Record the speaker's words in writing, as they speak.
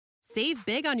Save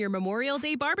big on your Memorial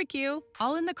Day barbecue,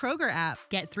 all in the Kroger app.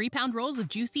 Get 3-pound rolls of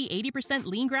juicy 80%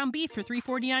 lean ground beef for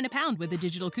 $3.49 a pound with a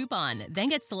digital coupon. Then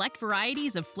get select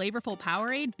varieties of flavorful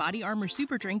Powerade, Body Armor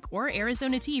Super Drink, or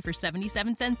Arizona tea for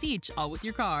 77 cents each, all with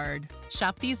your card.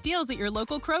 Shop these deals at your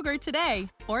local Kroger today,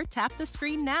 or tap the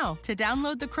screen now to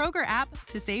download the Kroger app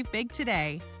to save big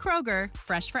today. Kroger,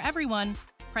 fresh for everyone.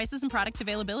 Prices and product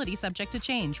availability subject to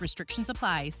change. Restrictions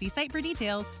apply. See site for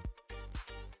details.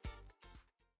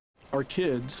 Our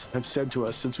kids have said to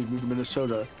us since we moved to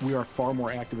Minnesota, we are far more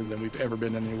active than we've ever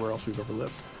been anywhere else we've ever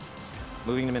lived.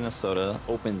 Moving to Minnesota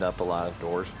opened up a lot of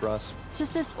doors for us.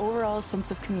 Just this overall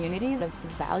sense of community, of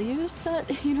values that,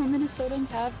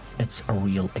 Minnesotans have. It's a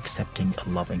real accepting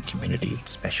and loving community,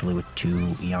 especially with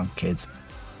 2 young kids.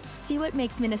 See what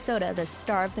makes Minnesota the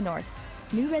star of the North.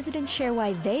 New residents share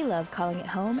why they love calling it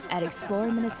home at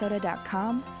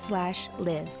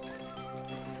exploreminnesota.com/live.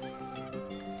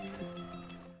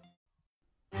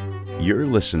 You're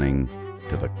listening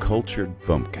to The Cultured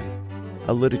Bumpkin,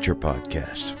 a literature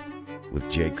podcast with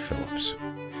Jake Phillips,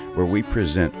 where we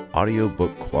present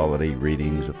audiobook quality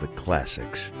readings of the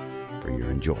classics for your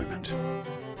enjoyment.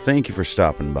 Thank you for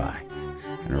stopping by.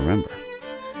 And remember,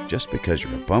 just because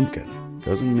you're a bumpkin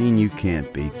doesn't mean you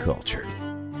can't be cultured.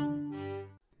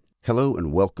 Hello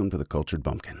and welcome to The Cultured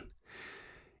Bumpkin.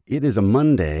 It is a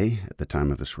Monday at the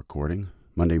time of this recording,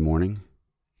 Monday morning,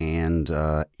 and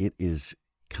it is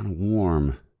kind of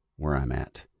warm where I'm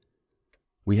at.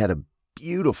 We had a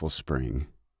beautiful spring,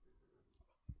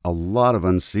 a lot of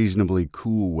unseasonably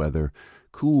cool weather,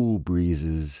 cool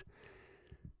breezes,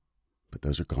 but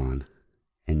those are gone.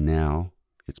 And now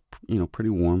it's, pretty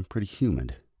warm, pretty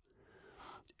humid.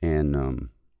 And,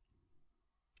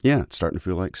 it's starting to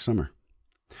feel like summer.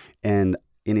 And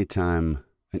anytime,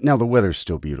 now the weather's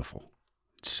still beautiful.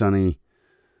 It's sunny.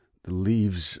 The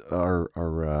leaves are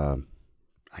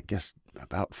I guess,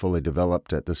 about fully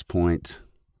developed at this point.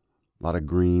 A lot of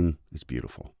green. It's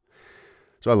beautiful.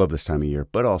 So I love this time of year,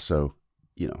 but also,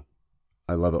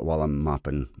 I love it while I'm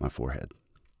mopping my forehead.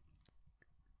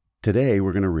 Today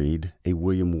we're going to read a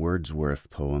William Wordsworth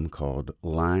poem called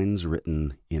Lines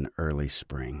Written in Early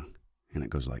Spring, and it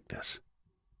goes like this.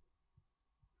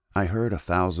 I heard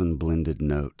 1,000 blended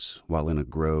notes while in a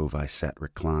grove I sat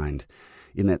reclined,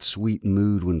 in that sweet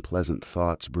mood when pleasant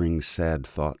thoughts bring sad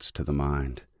thoughts to the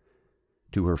mind.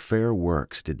 To her fair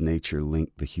works did nature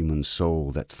link the human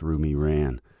soul that through me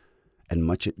ran, and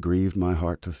much it grieved my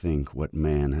heart to think what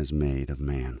man has made of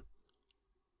man.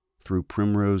 Through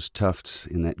primrose tufts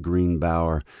in that green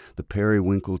bower the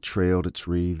periwinkle trailed its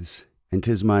wreaths, and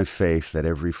 'tis my faith that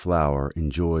every flower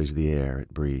enjoys the air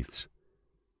it breathes.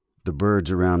 The birds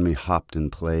around me hopped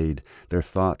and played, their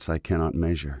thoughts I cannot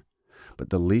measure, but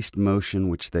the least motion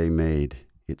which they made,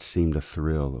 it seemed a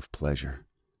thrill of pleasure.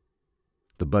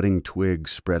 The budding twigs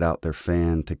spread out their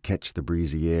fan to catch the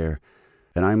breezy air,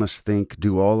 and I must think,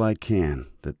 do all I can,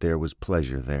 that there was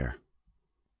pleasure there.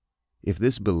 If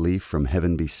this belief from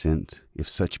heaven be sent, if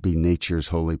such be nature's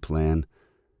holy plan,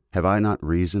 have I not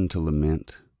reason to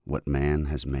lament what man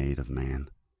has made of man?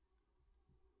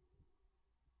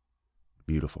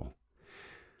 Beautiful.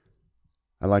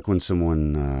 I like when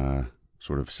someone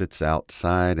sort of sits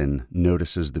outside and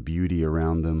notices the beauty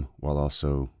around them while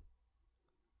also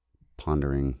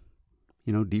pondering,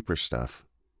 deeper stuff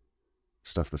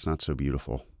that's not so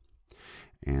beautiful.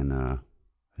 And I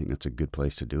think that's a good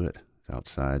place to do it. It's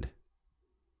outside,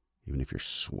 even if you're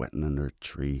sweating under a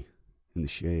tree in the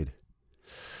shade.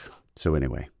 So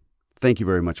anyway, thank you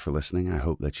very much for listening. I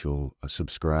hope that you'll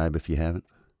subscribe if you haven't.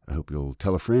 I hope you'll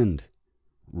tell a friend.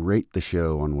 Rate the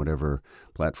show on whatever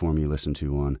platform you listen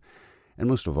to on. And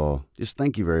most of all, just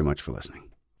thank you very much for listening.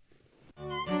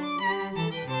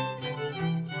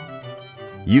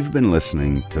 You've been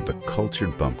listening to The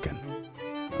Cultured Bumpkin,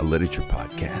 a literature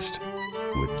podcast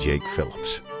with Jake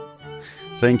Phillips.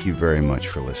 Thank you very much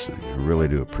for listening. I really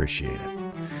do appreciate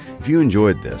it. If you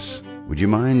enjoyed this, would you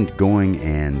mind going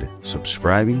and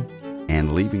subscribing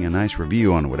and leaving a nice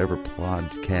review on whatever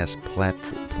podcast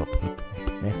platform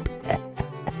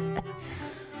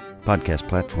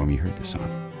you heard this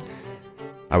on?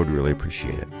 I would really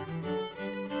appreciate it.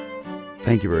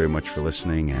 Thank you very much for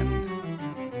listening, and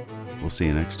we'll see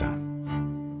you next time.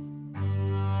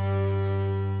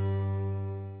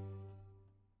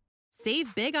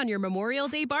 Save big on your Memorial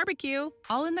Day barbecue,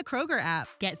 all in the Kroger app.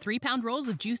 Get 3-pound rolls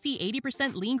of juicy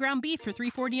 80% lean ground beef for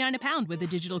 $3.49 a pound with a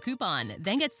digital coupon.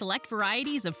 Then get select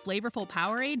varieties of flavorful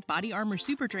Powerade, Body Armor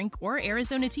Super Drink, or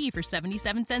Arizona tea for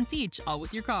 77 cents each, all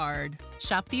with your card.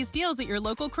 Shop these deals at your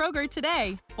local Kroger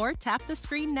today, or tap the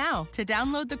screen now to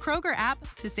download the Kroger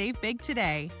app to save big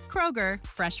today. Kroger,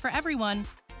 fresh for everyone.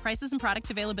 Prices and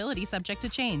product availability subject to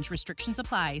change. Restrictions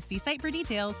apply. See site for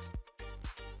details.